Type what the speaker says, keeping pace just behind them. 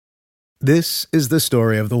This is the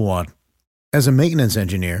story of the one. As a maintenance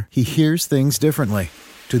engineer, he hears things differently.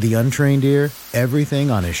 To the untrained ear,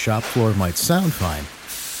 everything on his shop floor might sound fine,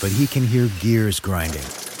 but he can hear gears grinding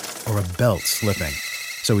or a belt slipping.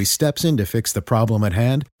 So he steps in to fix the problem at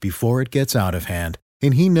hand before it gets out of hand.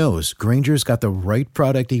 And he knows Grainger's got the right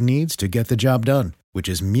product he needs to get the job done, which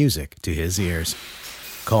is music to his ears.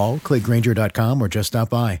 Call, click Grainger.com, or just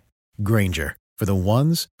stop by. Grainger, for the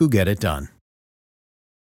ones who get it done.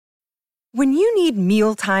 When you need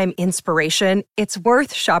mealtime inspiration, it's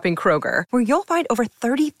worth shopping Kroger, where you'll find over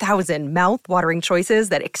 30,000 mouth-watering choices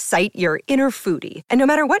that excite your inner foodie. And no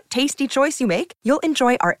matter what tasty choice you make, you'll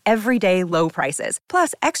enjoy our everyday low prices,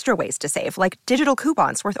 plus extra ways to save, like digital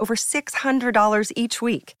coupons worth over $600 each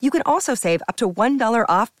week. You can also save up to $1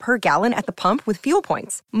 off per gallon at the pump with fuel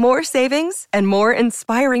points. More savings and more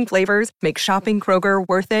inspiring flavors make shopping Kroger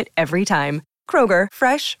worth it every time. Kroger,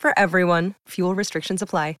 fresh for everyone. Fuel restrictions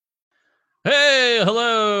apply. Hey,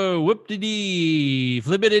 hello, whoop-de-dee,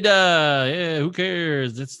 flippity-da, yeah, who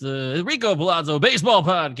cares? It's the Rico Palazzo Baseball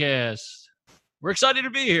Podcast. We're excited to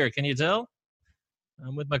be here, can you tell?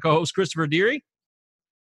 I'm with my co-host, Christopher Deary.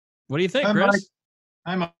 What do you think, Chris?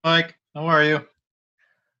 Hi, Mike. How are you?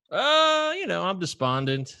 I'm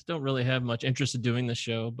despondent. Don't really have much interest in doing this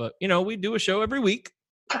show, but, we do a show every week.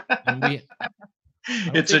 And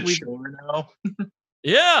it's a chore now.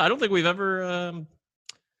 Yeah, I don't think we've ever...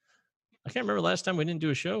 I can't remember last time we didn't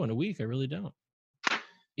do a show in a week. I really don't.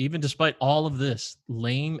 Even despite all of this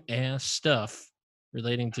lame-ass stuff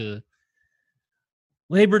relating to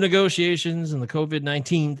labor negotiations and the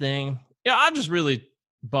COVID-19 thing. Yeah, I'm just really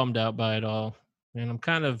bummed out by it all. And I'm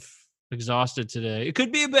kind of exhausted today. It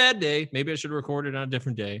could be a bad day. Maybe I should record it on a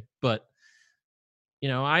different day. But,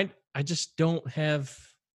 I just don't have...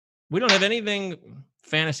 We don't have anything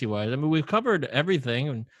fantasy-wise. I mean, we've covered everything,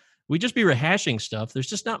 and we just be rehashing stuff. There's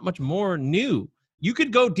just not much more new. You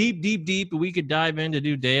could go deep, and we could dive into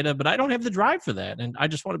new data, but I don't have the drive for that. And I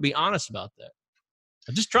just want to be honest about that.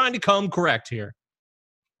 I'm just trying to come correct here.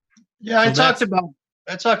 Yeah, I talked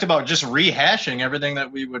about just rehashing everything that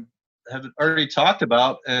we would have already talked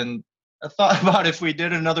about. And I thought about if we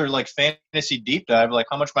did another fantasy deep dive,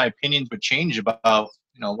 how much my opinions would change about,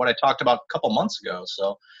 what I talked about a couple months ago.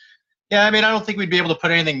 So yeah, I mean, I don't think we'd be able to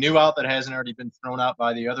put anything new out that hasn't already been thrown out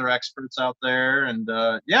by the other experts out there. And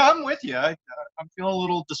yeah, I'm with you. I'm feeling a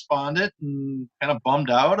little despondent and kind of bummed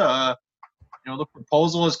out. The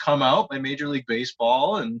proposal has come out by Major League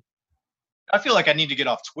Baseball, and I feel like I need to get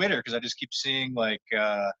off Twitter because I just keep seeing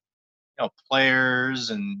players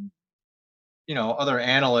and other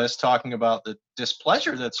analysts talking about the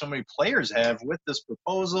displeasure that so many players have with this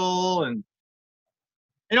proposal. And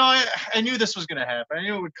I knew this was going to happen. I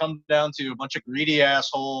knew it would come down to a bunch of greedy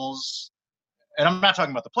assholes. And I'm not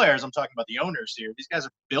talking about the players. I'm talking about the owners here. These guys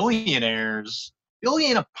are billionaires,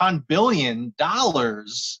 billion upon $billion.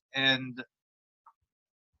 And,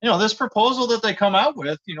 this proposal that they come out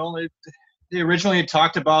with, they originally had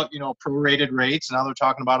talked about, prorated rates. Now they're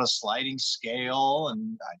talking about a sliding scale.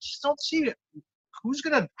 And I just don't see it. Who's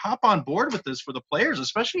going to hop on board with this for the players,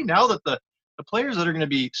 especially now that the players that are going to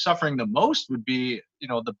be suffering the most would be,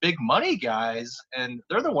 the big money guys, and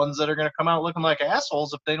they're the ones that are going to come out looking like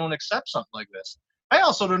assholes if they don't accept something like this. I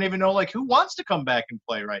also don't even know who wants to come back and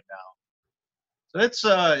play right now. So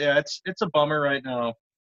it's a bummer right now.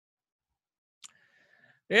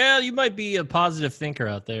 Yeah, you might be a positive thinker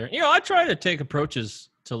out there. I try to take approaches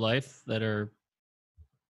to life that are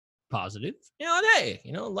positive. And hey,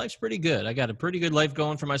 life's pretty good. I got a pretty good life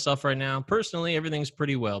going for myself right now. Personally, everything's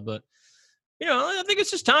pretty well, but I think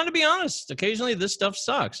it's just time to be honest. Occasionally this stuff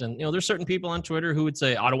sucks. And, there's certain people on Twitter who would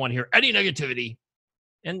say, I don't want to hear any negativity.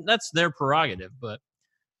 And that's their prerogative. But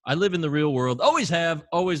I live in the real world, always have,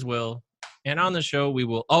 always will. And on the show, we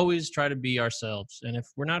will always try to be ourselves. And if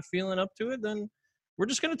we're not feeling up to it, then we're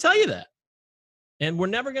just going to tell you that. And we're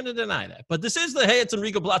never going to deny that. But this is the Hey, it's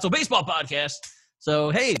Enrico Palazzo Baseball Podcast.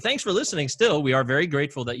 So, hey, thanks for listening still. We are very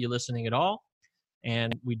grateful that you're listening at all.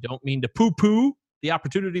 And we don't mean to poo-poo the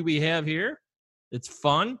opportunity we have here. It's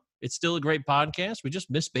fun. It's still a great podcast. We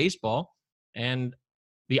just miss baseball. And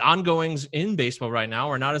the ongoings in baseball right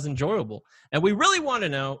now are not as enjoyable. And we really want to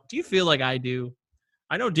know, do you feel like I do?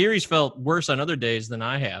 I know Deary's felt worse on other days than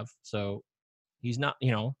I have. So he's not,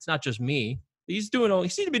 it's not just me. He seems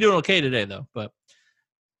to be doing okay today, though. But,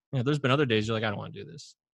 there's been other days you're like, I don't want to do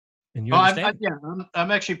this. And you understand?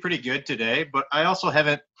 I'm actually pretty good today. But I also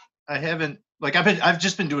haven't, I've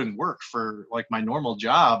just been doing work for my normal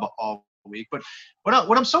job all week. But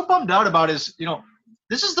what I'm so bummed out about is,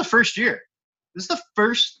 this is the first year. This is the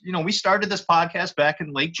first, we started this podcast back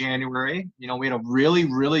in late January. We had a really,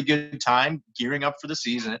 really good time gearing up for the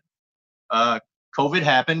season. COVID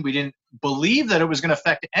happened. We didn't believe that it was going to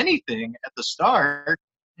affect anything at the start.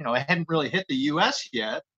 You know, it hadn't really hit the U.S.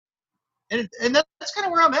 yet. And that's kind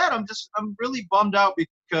of where I'm at. I'm really bummed out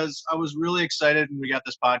because I was really excited when we got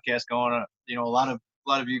this podcast going. You know, a lot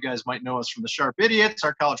of you guys might know us from the Sharp Idiots,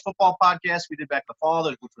 our college football podcast we did back in the fall,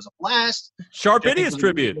 which was a blast. Sharp Idiots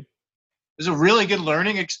tribute. It was a really good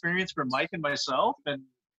learning experience for Mike and myself. And,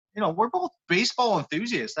 you know, we're both baseball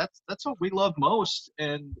enthusiasts. That's what we love most.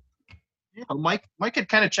 And, you know, Mike had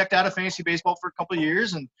kind of checked out of fantasy baseball for a couple of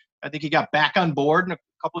years, and I think he got back on board a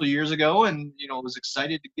couple of years ago, and, you know, was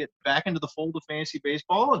excited to get back into the fold of fantasy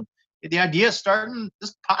baseball. And the idea of starting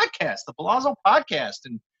this podcast, the Palazzo podcast,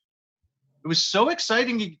 and it was so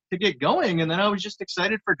exciting to get going. And then I was just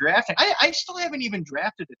excited for drafting. I still haven't even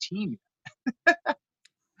drafted a team yet.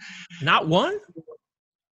 Not one?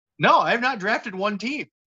 No, I have not drafted one team.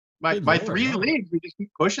 My 3 leagues, we just keep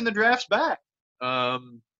pushing the drafts back. So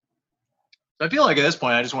I feel like at this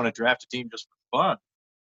point, I just want to draft a team just for fun.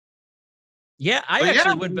 Yeah, I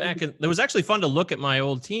actually went back, and it was actually fun to look at my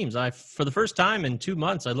old teams. For the first time in 2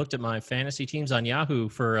 months, I looked at my fantasy teams on Yahoo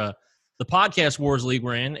for the Podcast Wars League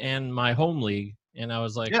we're in and my home league, and I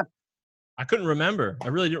was like, I couldn't remember. I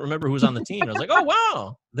really didn't remember who was on the team. I was like, oh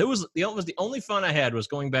wow, that was the only fun I had was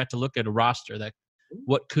going back to look at a roster that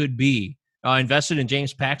what could be. I invested in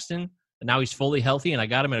James Paxton, and now he's fully healthy, and I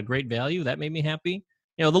got him at a great value. That made me happy.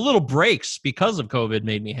 You know, the little breaks because of COVID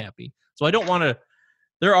made me happy. So I don't want to.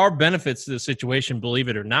 There are benefits to the situation, believe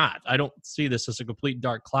it or not. I don't see this as a complete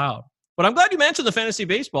dark cloud. But I'm glad you mentioned the fantasy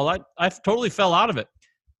baseball. I totally fell out of it.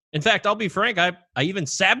 In fact, I'll be frank, I even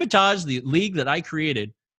sabotaged the league that I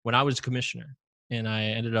created when I was commissioner, and I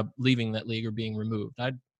ended up leaving that league or being removed.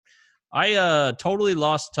 I totally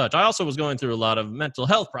lost touch. I also was going through a lot of mental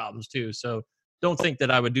health problems too, so don't think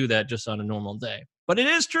that I would do that just on a normal day. But it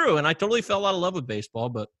is true, and I totally fell out of love with baseball,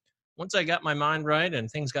 but once I got my mind right and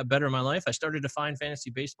things got better in my life, I started to find fantasy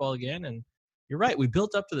baseball again. And you're right, we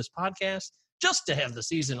built up to this podcast just to have the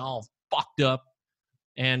season all fucked up.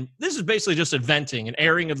 And this is basically just a venting, an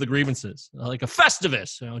airing of the grievances, like a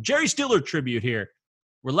Festivus, Jerry Stiller tribute here.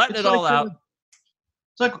 We're letting it all out.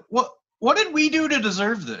 It's like, what did we do to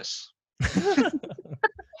deserve this?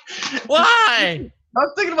 Why? I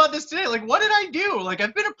was thinking about this today. Like, what did I do? Like,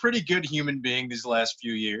 I've been a pretty good human being these last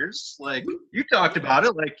few years. Like, you talked about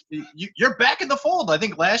it. Like, you're back in the fold. I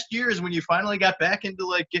think last year is when you finally got back into,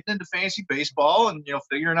 like, getting into fantasy baseball and,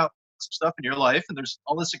 figuring out some stuff in your life. And there's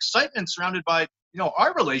all this excitement surrounded by,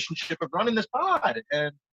 our relationship of running this pod.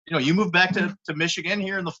 And, you moved back to Michigan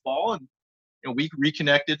here in the fall. And, we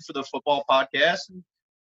reconnected for the football podcast. And,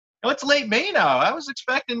 it's late May now. I was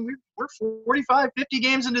expecting we're 45, 50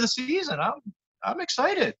 games into the season. I'm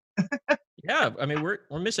excited. Yeah, I mean,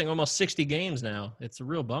 we're missing almost 60 games now. It's a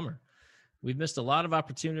real bummer. We've missed a lot of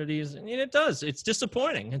opportunities, and it does. It's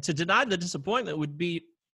disappointing. And to deny the disappointment would be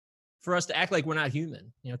for us to act like we're not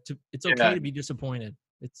human. It's okay to be disappointed.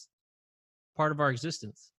 It's part of our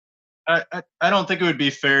existence. I don't think it would be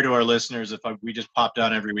fair to our listeners if we just popped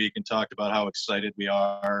on every week and talked about how excited we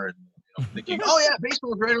are and thinking, oh yeah,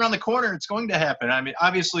 baseball is right around the corner. It's going to happen. I mean,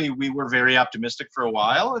 obviously we were very optimistic for a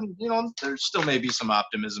while, and there still may be some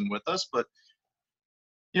optimism with us. But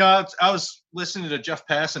I was listening to Jeff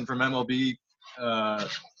Passan from MLB,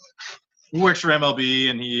 who works for MLB,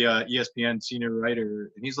 and he ESPN senior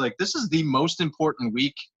writer, and he's like, this is the most important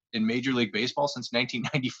week in Major League Baseball since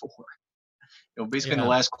 1994. Basically in the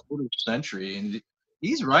last quarter century, and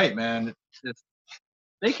he's right, man. If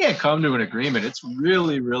they can't come to an agreement, it's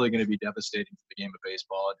really, really going to be devastating for the game of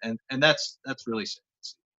baseball, and that's really sad.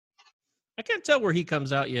 I can't tell where he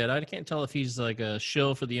comes out yet. I can't tell if he's like a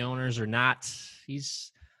shill for the owners or not.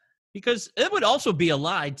 Because it would also be a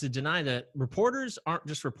lie to deny that reporters aren't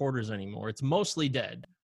just reporters anymore. It's mostly dead.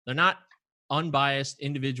 They're not unbiased,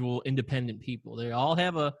 individual, independent people. They all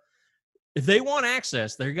have if they want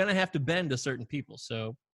access, they're going to have to bend to certain people.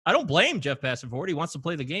 So I don't blame Jeff Passan for it. He wants to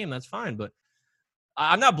play the game. That's fine. But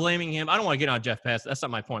I'm not blaming him. I don't want to get on Jeff Passan. That's not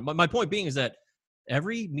my point. But my point being is that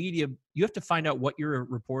every media, you have to find out what your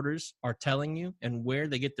reporters are telling you and where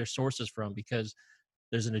they get their sources from, because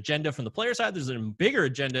there's an agenda from the player side. There's a bigger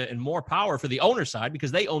agenda and more power for the owner side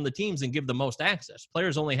because they own the teams and give the most access.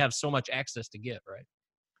 Players only have so much access to give, right?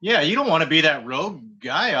 Yeah, you don't want to be that rogue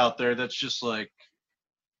guy out there that's just like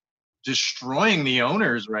destroying the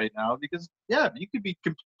owners right now, because you could be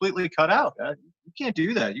completely cut out. You can't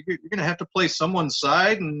do that. You're going to have to play someone's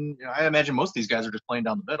side, and I imagine most of these guys are just playing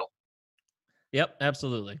down the middle. Yep,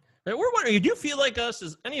 absolutely. We're wondering, do you feel like us?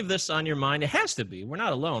 Is any of this on your mind? It has to be. We're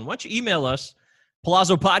not alone. Why don't you email us,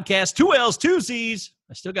 Palazzo Podcast, 2 L's, 2 Z's.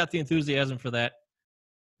 I still got the enthusiasm for that.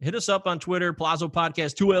 Hit us up on Twitter, Plazo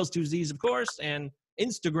Podcast, 2 L's, 2 Z's, of course, and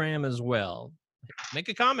Instagram as well. Make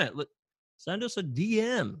a comment. Send us a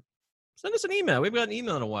DM. Send us an email. We haven't got an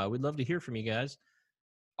email in a while. We'd love to hear from you guys.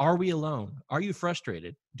 Are we alone? Are you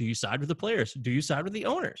frustrated? Do you side with the players? Do you side with the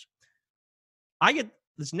owners? I get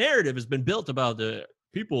this narrative has been built about the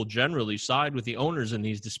people generally side with the owners in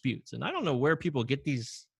these disputes. And I don't know where people get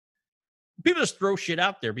these. People just throw shit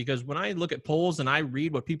out there, because when I look at polls and I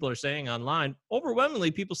read what people are saying online, overwhelmingly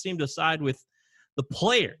people seem to side with the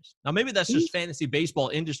players. Now, maybe that's just fantasy baseball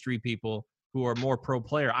industry people who are more pro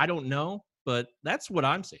player. I don't know, but that's what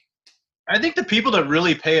I'm seeing. I think the people that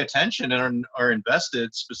really pay attention and are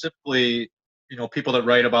invested, specifically, people that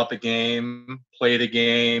write about the game, play the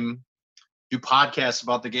game, do podcasts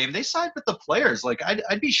about the game, they side with the players. Like,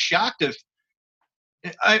 I'd be shocked if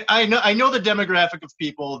I know the demographic of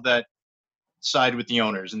people that side with the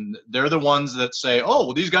owners, and they're the ones that say, oh,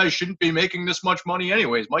 well, these guys shouldn't be making this much money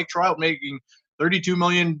anyways. Mike Trout making $32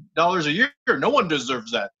 million a year. No one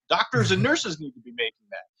deserves that. Doctors and nurses need to be making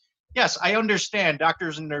that. Yes, I understand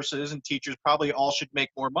doctors and nurses and teachers probably all should make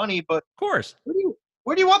more money, but of course,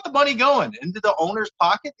 where do you want the money going? Into the owner's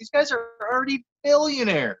pocket? These guys are already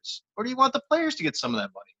billionaires. Where do you want the players to get some of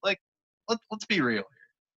that money? Like, let's be real here.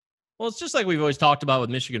 Well, it's just like we've always talked about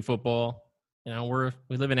with Michigan football.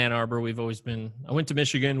 We live in Ann Arbor. I went to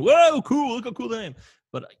Michigan. Whoa, cool. Look how cool I am.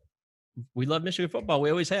 But we love Michigan football.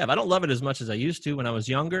 We always have. I don't love it as much as I used to when I was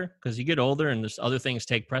younger, because you get older and there's other things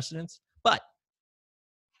take precedence. But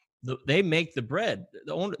they make the bread.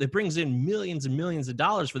 The owner, it brings in millions and millions of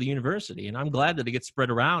dollars for the university. And I'm glad that it gets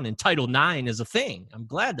spread around, and Title IX is a thing. I'm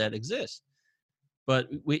glad that exists. But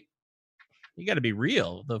you got to be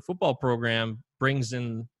real. The football program brings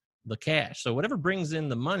in the cash. So whatever brings in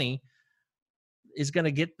the money is going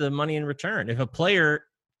to get the money in return. If a player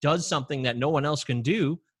does something that no one else can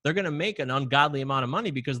do, they're going to make an ungodly amount of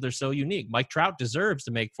money because they're so unique. Mike Trout deserves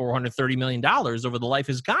to make $430 million over the life of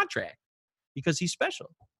his contract because he's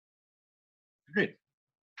special. Agreed.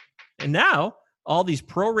 And now all these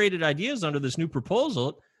prorated ideas under this new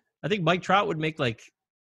proposal, I think Mike Trout would make like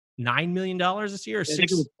 $9 million this year. Or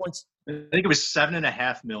 6 points. I think it was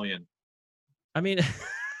 $7.5 million. I mean,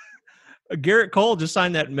 Garrett Cole just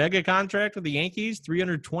signed that mega contract with the Yankees,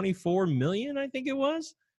 $324 million, I think it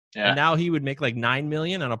was. Yeah. And now he would make like $9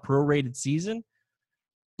 million on a prorated season.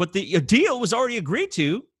 But the deal was already agreed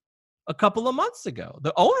to a couple of months ago.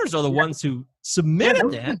 The owners are the ones who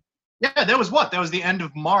submitted that. Yeah, that was what? That was the end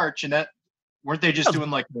of March, and that weren't they just doing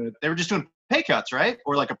they were just doing pay cuts, right?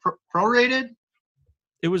 Or like a prorated?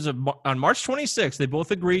 It was on March 26th. They both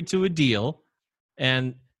agreed to a deal,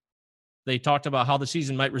 and they talked about how the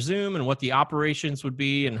season might resume and what the operations would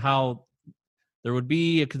be and how there would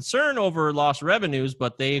be a concern over lost revenues,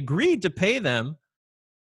 but they agreed to pay them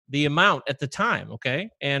the amount at the time, okay?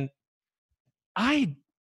 And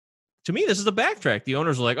to me, this is a backtrack. The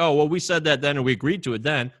owners are like, oh, well, we said that then and we agreed to it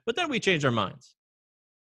then, but then we changed our minds.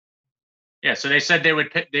 Yeah, so they said they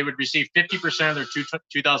would receive 50% of their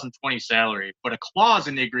 2020 salary, but a clause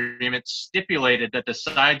in the agreement stipulated that the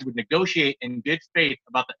sides would negotiate in good faith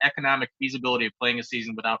about the economic feasibility of playing a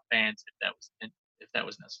season without fans if that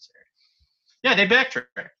was necessary. Yeah, they backtracked.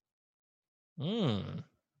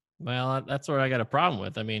 Well, that's where I got a problem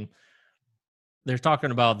with. I mean, they're talking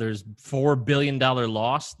about there's $4 billion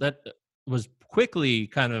loss that was quickly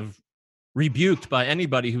kind of rebuked by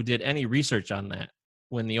anybody who did any research on that.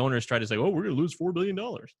 When the owners try to say, oh, we're going to lose $4 billion.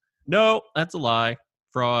 No, that's a lie.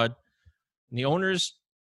 Fraud. And the owners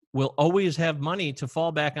will always have money to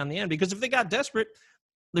fall back on the end, because if they got desperate,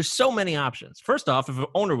 there's so many options. First off, if an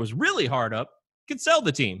owner was really hard up, could sell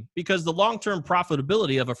the team, because the long-term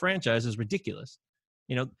profitability of a franchise is ridiculous.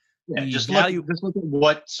 Just look at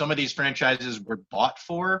what some of these franchises were bought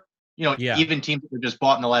for. Even teams that were just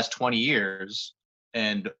bought in the last 20 years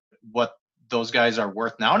and what those guys are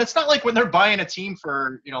worth now. And it's not like when they're buying a team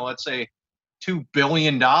for, let's say $2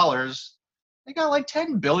 billion, they got like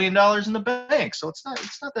 $10 billion in the bank. So it's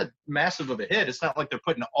not that massive of a hit. It's not like they're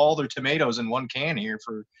putting all their tomatoes in one can here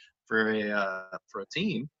for a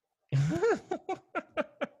team.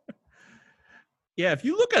 Yeah. If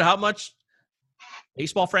you look at how much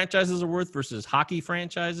baseball franchises are worth versus hockey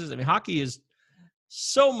franchises, I mean, hockey is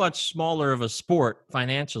so much smaller of a sport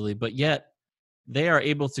financially, but yet they are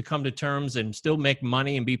able to come to terms and still make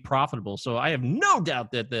money and be profitable. So I have no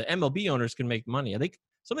doubt that the MLB owners can make money. I think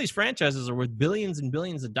some of these franchises are worth billions and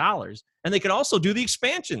billions of dollars, and they can also do the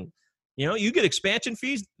expansion. You get expansion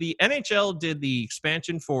fees. The NHL did the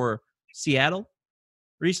expansion for Seattle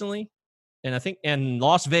recently, and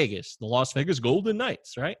Las Vegas, the Las Vegas Golden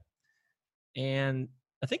Knights, right? And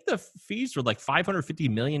I think the fees were like $550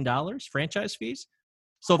 million franchise fees.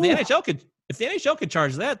 So if the NHL could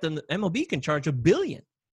charge that, then the MLB can charge $1 billion.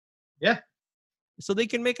 Yeah. So they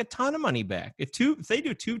can make a ton of money back. If they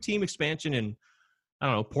do 2-team expansion in, I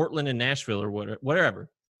don't know, Portland and Nashville or whatever,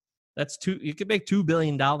 you could make $2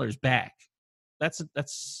 billion back. That's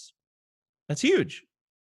huge.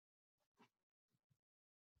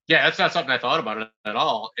 Yeah, that's not something I thought about at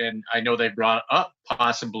all. And I know they brought up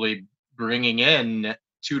possibly bringing in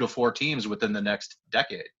 2 to 4 teams within the next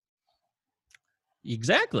decade.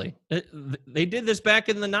 Exactly. They did this back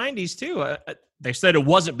in the 90s too. They said it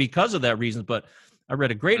wasn't because of that reason, but I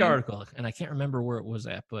read a great article, and I can't remember where it was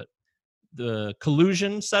at, but the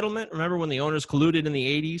collusion settlement, remember when the owners colluded in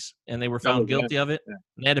the 80s and they were found guilty of it? Yeah.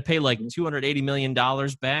 And they had to pay like $280 million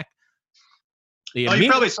back. You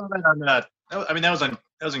probably saw that on that. I mean, that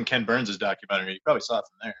was in Ken Burns' documentary. You probably saw it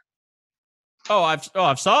from there.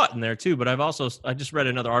 I've saw it in there too, but I just read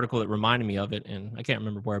another article that reminded me of it, and I can't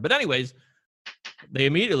remember where. But anyways, they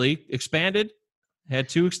immediately expanded, had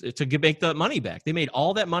to make the money back. They made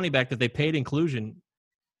all that money back that they paid in collusion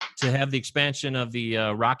to have the expansion of the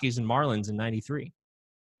Rockies and Marlins in '93.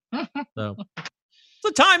 So it's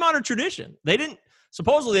a time-honored tradition.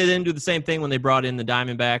 Supposedly they didn't do the same thing when they brought in the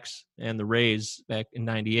Diamondbacks and the Rays back in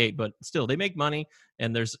 '98, but still they make money,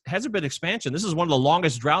 and hasn't been expansion. This is one of the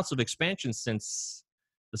longest droughts of expansion since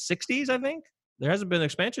the 60s, I think. There hasn't been an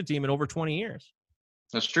expansion team in over 20 years.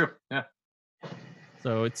 That's true, yeah.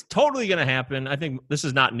 So it's totally going to happen. I think this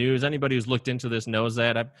is not news. Anybody who's looked into this knows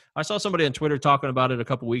that. I saw somebody on Twitter talking about it a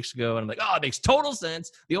couple weeks ago, and I'm like, oh, it makes total sense.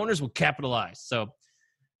 The owners will capitalize. So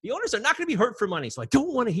the owners are not going to be hurt for money. So I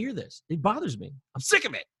don't want to hear this. It bothers me. I'm sick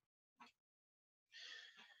of it.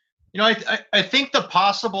 I think the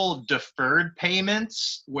possible deferred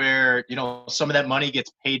payments where, some of that money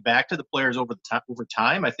gets paid back to the players over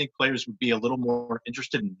time, I think players would be a little more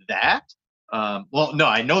interested in that. Well, no,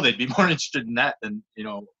 I know they'd be more interested in that than,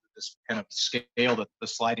 this kind of scale, the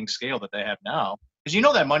sliding scale that they have now.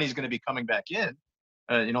 Because that money is going to be coming back in,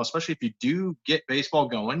 especially if you do get baseball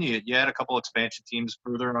going. You add a couple expansion teams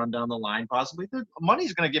further on down the line, possibly. The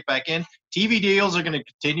money's going to get back in. TV deals are going to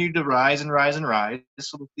continue to rise and rise and rise.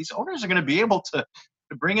 So these owners are going to be able to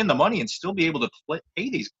bring in the money and still be able to pay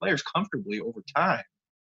these players comfortably over time.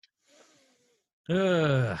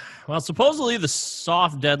 Well, supposedly the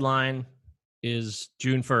soft deadline is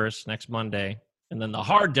June 1st, next Monday. And then the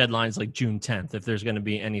hard deadline is like June 10th, if there's going to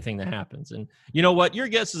be anything that happens. And you know what? Your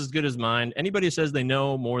guess is as good as mine. Anybody who says they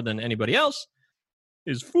know more than anybody else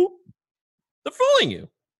they're fooling you.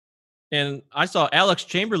 And I saw Alex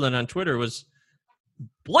Chamberlain on Twitter was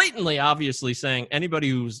blatantly, obviously saying anybody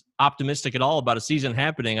who's optimistic at all about a season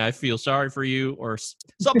happening, I feel sorry for you, or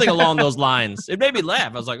something along those lines. It made me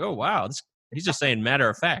laugh. I was like, oh, wow. He's just saying matter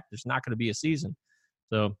of fact, there's not going to be a season.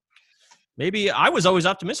 So maybe I was always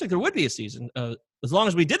optimistic there would be a season. As long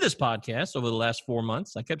as we did this podcast over the last 4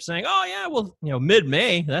 months, I kept saying, oh, yeah, well,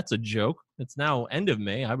 mid-May, that's a joke. It's now end of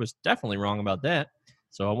May. I was definitely wrong about that.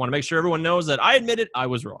 So I want to make sure everyone knows that I admitted I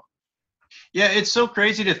was wrong. Yeah, it's so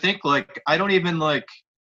crazy to think, I don't even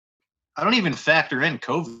factor in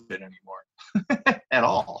COVID anymore at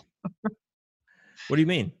all. What do you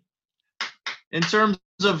mean? In terms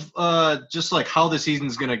of just how the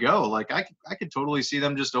season's going to go, I could totally see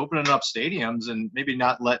them just opening up stadiums and maybe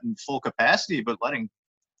not letting full capacity, but letting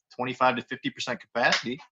 25 to 50%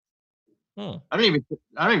 capacity. I don't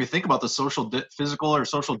even think about the physical or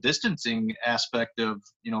social distancing aspect of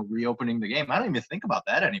reopening the game. I don't even think about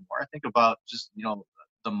that anymore. I think about just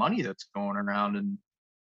the money that's going around and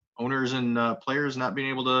owners and players not being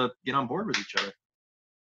able to get on board with each other.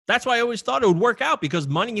 That's why I always thought it would work out, because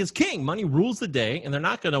money is king. Money rules the day, and they're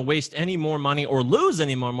not going to waste any more money or lose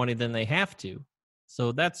any more money than they have to.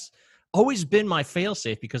 So that's always been my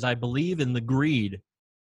fail-safe, because I believe in the greed.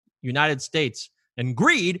 United States and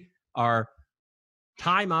greed are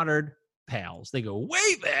time-honored pals. They go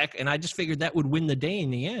way back, and I just figured that would win the day in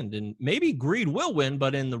the end. And maybe greed will win,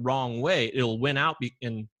 but in the wrong way. It'll win out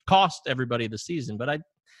and cost everybody the season. But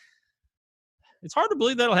it's hard to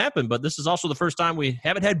believe that'll happen, but this is also the first time we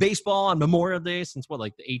haven't had baseball on Memorial Day since the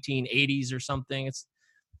 1880s or something. It's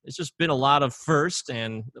just been a lot of first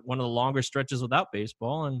and one of the longer stretches without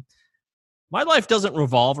baseball. And my life doesn't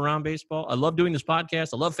revolve around baseball. I love doing this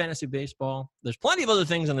podcast. I love fantasy baseball. There's plenty of other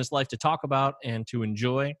things in this life to talk about and to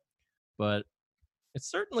enjoy, but it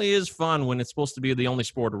certainly is fun when it's supposed to be the only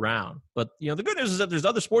sport around. But the good news is that there's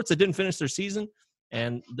other sports that didn't finish their season,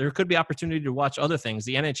 and there could be opportunity to watch other things.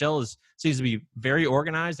 The NHL seems to be very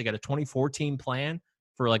organized. They got a 24-team plan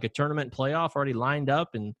for a tournament playoff already lined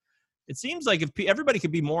up. And it seems like if everybody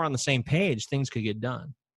could be more on the same page, things could get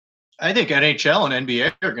done. I think NHL and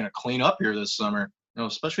NBA are going to clean up here this summer.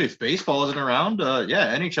 especially if baseball isn't around,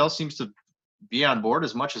 NHL seems to be on board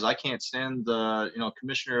as much as I can't stand the,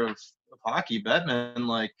 commissioner of hockey, Bettman.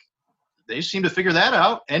 Like, they seem to figure that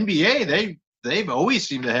out. NBA, they've always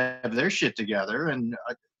seemed to have their shit together, and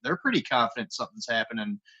they're pretty confident something's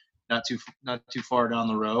happening not too far down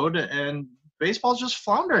the road. And baseball's just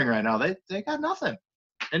floundering right now. They got nothing,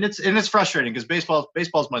 and it's frustrating because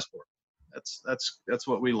baseball's my sport. That's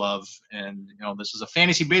what we love. And this is a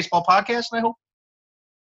fantasy baseball podcast, and I hope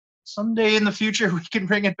someday in the future we can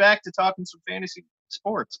bring it back to talking some fantasy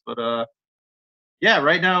sports. But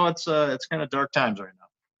right now it's kind of dark times right now.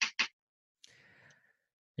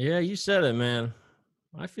 Yeah, you said it, man.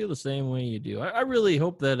 I feel the same way you do. I really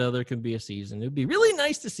hope that there can be a season. It'd be really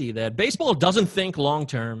nice to see that. Baseball doesn't think long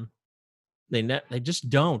term. They just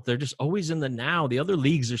don't. They're just always in the now. The other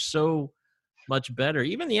leagues are so much better.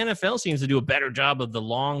 Even the NFL seems to do a better job of the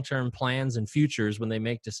long-term plans and futures when they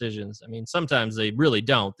make decisions. I mean, sometimes they really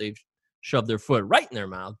don't. They've shoved their foot right in their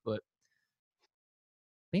mouth. But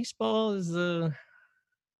baseball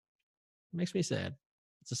makes me sad.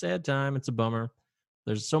 It's a sad time. It's a bummer.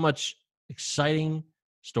 There's so much exciting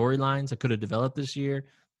storylines that could have developed this year.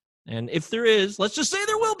 And if there is, let's just say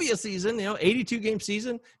there will be a season, 82-game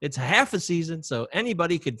season. It's half a season, so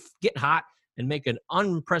anybody could get hot and make an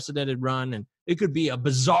unprecedented run, and it could be a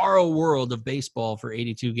bizarro world of baseball for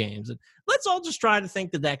 82 games. And let's all just try to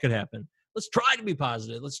think that could happen. Let's try to be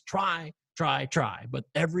positive. Let's try. But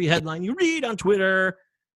every headline you read on Twitter,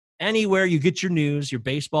 anywhere you get your news, your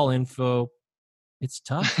baseball info, it's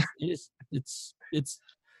tough. It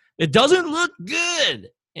doesn't look good.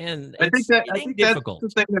 And I think difficult.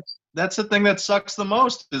 That's the thing that sucks the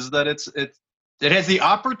most, is that it has the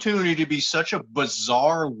opportunity to be such a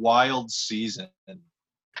bizarre, wild season.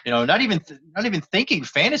 Not even thinking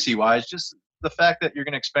fantasy wise, just the fact that you're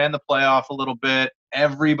going to expand the playoff a little bit.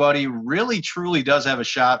 Everybody really truly does have a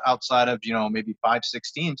shot outside of maybe 5-6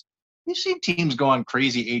 teams. You've seen teams go on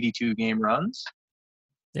crazy 82 game runs.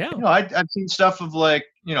 Yeah, I've seen stuff of like,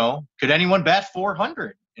 could anyone bat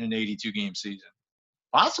 400 in an 82 game season?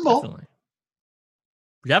 Possible.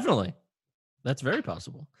 Definitely. That's very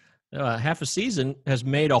possible. Half a season has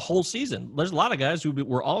made a whole season. There's a lot of guys who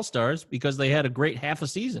were all-stars because they had a great half a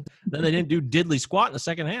season. Then they didn't do diddly squat in the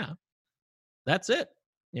second half. That's it.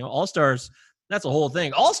 All-stars, that's a whole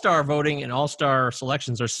thing. All-star voting and all-star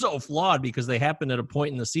selections are so flawed because they happen at a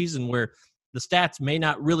point in the season where the stats may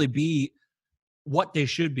not really be what they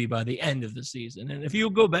should be by the end of the season. And if you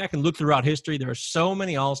go back and look throughout history, there are so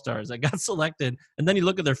many all-stars that got selected, and then you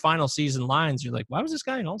look at their final season lines, you're like, why was this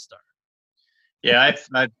guy an all-star? Yeah,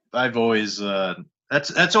 I've always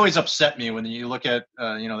that's always upset me when you look at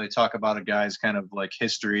they talk about a guy's kind of like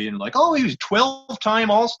history and like, oh, he was 12-time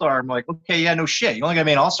all-star. I'm like, okay, yeah, no shit. You only got to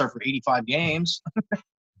be an all-star for 85 games.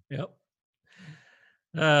 Yep.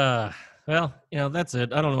 Well, that's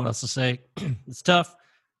it. I don't know what else to say. It's tough.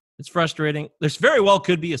 It's frustrating. There's very well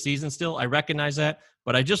could be a season still. I recognize that,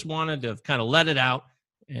 but I just wanted to kind of let it out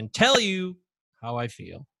and tell you how I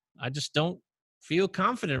feel. I just don't feel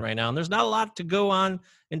confident right now, and there's not a lot to go on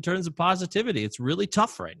in terms of positivity. It's really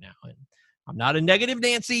tough right now, and I'm not a negative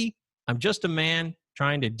Nancy. I'm just a man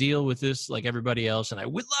trying to deal with this like everybody else, and I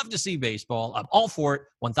would love to see baseball. I'm all for it,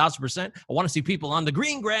 1,000%. I want to see people on the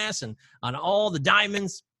green grass and on all the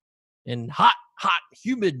diamonds in hot,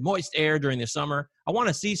 humid, moist air during the summer. I want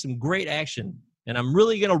to see some great action, and I'm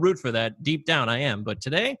really going to root for that deep down. I am. But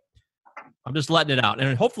today, I'm just letting it out.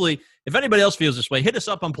 And hopefully, if anybody else feels this way, hit us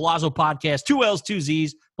up on Palazzo Podcast, 2 L's, 2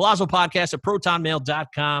 Z's, Palazzo Podcast at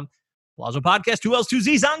protonmail.com, Palazzo Podcast, 2 L's, 2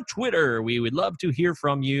 Z's on Twitter. We would love to hear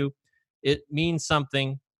from you. It means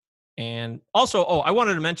something. And also, I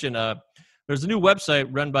wanted to mention, there's a new website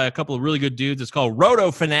run by a couple of really good dudes. It's called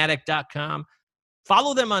rotofanatic.com.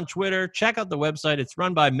 Follow them on Twitter. Check out the website. It's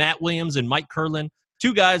run by Matt Williams and Mike Curlin,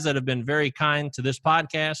 two guys that have been very kind to this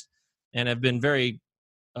podcast and have been very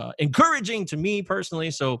encouraging to me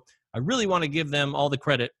personally. So I really want to give them all the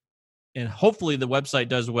credit, and hopefully the website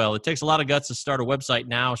does well. It takes a lot of guts to start a website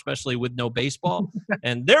now, especially with no baseball.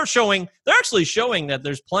 And they're actually showing that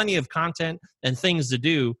there's plenty of content and things to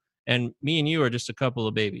do. And me and you are just a couple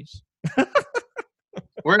of babies.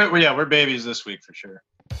 We're babies this week for sure.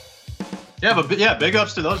 Yeah, but big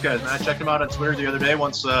ups to those guys, man. I checked them out on Twitter the other day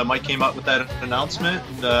once Mike came out with that announcement.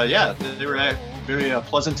 And, they were very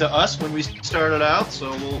pleasant to us when we started out, so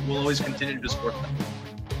we'll always continue to support them.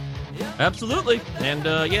 Absolutely. And,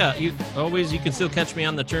 you can still catch me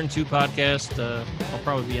on the Turn 2 podcast. I'll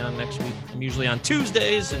probably be on next week. I'm usually on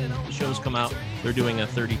Tuesdays, and the shows come out. They're doing a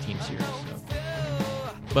 30-team series. So.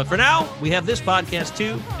 But for now, we have this podcast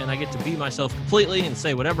too, and I get to be myself completely and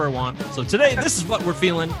say whatever I want. So today, this is what we're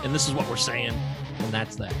feeling, and this is what we're saying. And And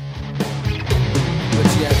that's that. But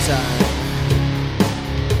you have time.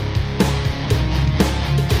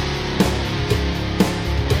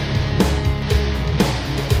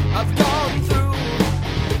 I've gone through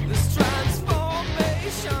this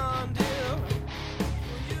transformation, dear,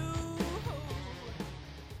 for you.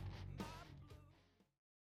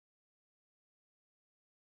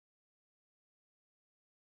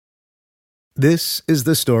 This is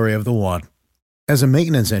the story of the one. As a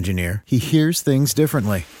maintenance engineer, he hears things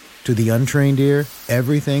differently. To the untrained ear,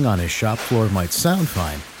 everything on his shop floor might sound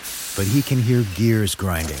fine, but he can hear gears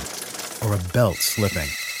grinding or a belt slipping.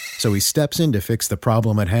 So he steps in to fix the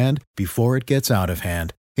problem at hand before it gets out of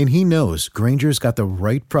hand. And he knows Grainger's got the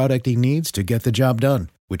right product he needs to get the job done,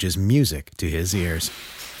 which is music to his ears.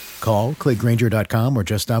 Call, click Grainger.com, or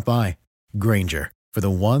just stop by. Grainger, for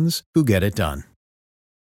the ones who get it done.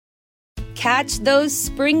 Catch those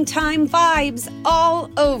springtime vibes all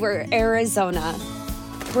over Arizona.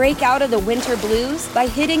 Break out of the winter blues by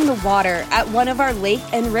hitting the water at one of our lake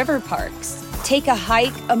and river parks. Take a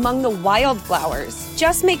hike among the wildflowers.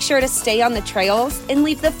 Just make sure to stay on the trails and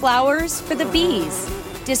leave the flowers for the bees.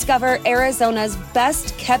 Discover Arizona's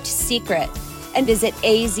best kept secret and visit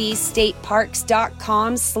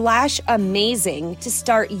azstateparks.com/amazing to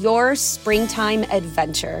start your springtime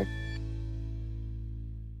adventure.